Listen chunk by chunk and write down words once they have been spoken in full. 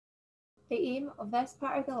The aim of this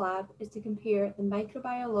part of the lab is to compare the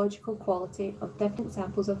microbiological quality of different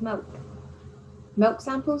samples of milk. Milk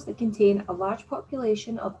samples that contain a large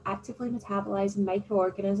population of actively metabolizing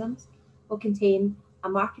microorganisms will contain a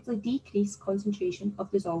markedly decreased concentration of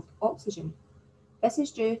dissolved oxygen. This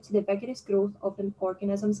is due to the vigorous growth of the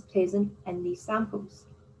organisms present in these samples.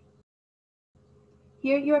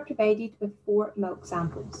 Here you are provided with 4 milk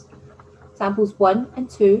samples. Samples 1 and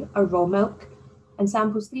 2 are raw milk, and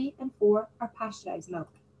samples 3 and 4 are pasteurized milk.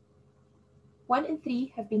 1 and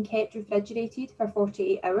 3 have been kept refrigerated for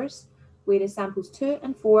 48 hours, whereas samples 2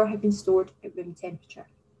 and 4 have been stored at room temperature.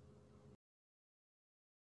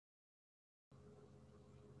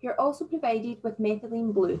 You're also provided with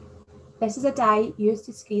methylene blue. This is a dye used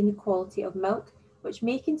to screen the quality of milk, which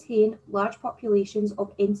may contain large populations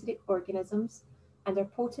of enteric organisms and are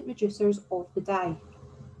potent reducers of the dye.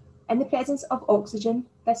 In the presence of oxygen,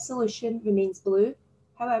 this solution remains blue.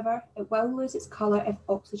 However, it will lose its colour if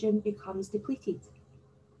oxygen becomes depleted.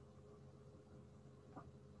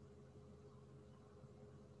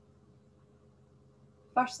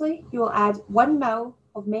 Firstly, you will add 1 ml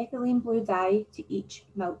of methylene blue dye to each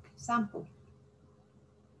milk sample.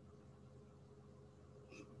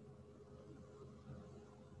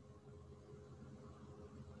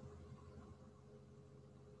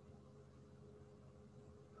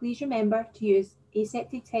 Please remember to use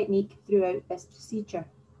aseptic technique throughout this procedure.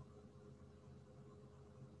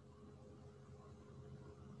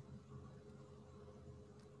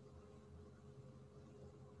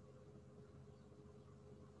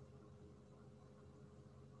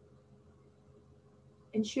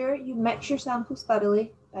 Ensure you mix your samples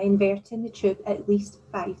thoroughly by inverting the tube at least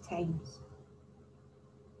 5 times.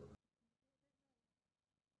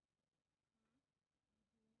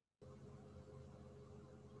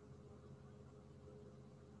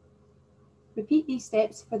 Repeat these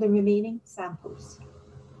steps for the remaining samples.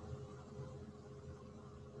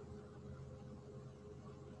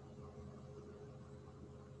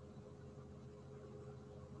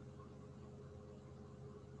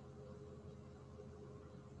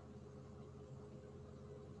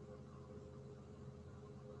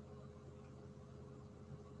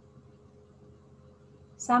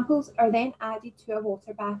 Samples are then added to a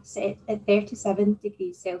water bath set at 37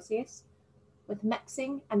 degrees Celsius, with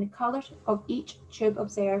mixing and the colour of each tube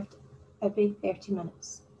observed every 30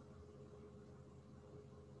 minutes.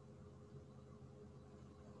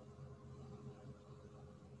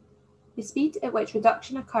 The speed at which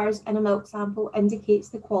reduction occurs in a milk sample indicates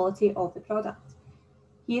the quality of the product.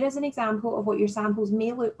 Here is an example of what your samples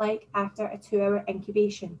may look like after a 2-hour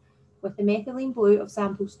incubation, with the methylene blue of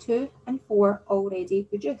samples 2 and 4 already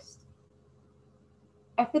reduced.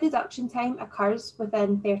 If the reduction time occurs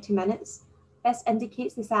within 30 minutes, this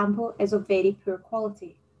indicates the sample is of very poor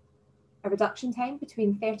quality. A reduction time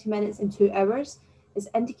between 30 minutes and 2 hours is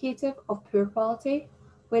indicative of poor quality,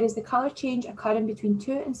 whereas the colour change occurring between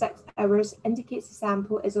 2 and 6 hours indicates the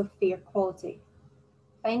sample is of fair quality.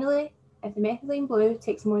 Finally, if the methylene blue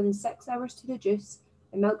takes more than 6 hours to reduce,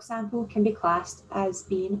 the milk sample can be classed as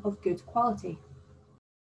being of good quality.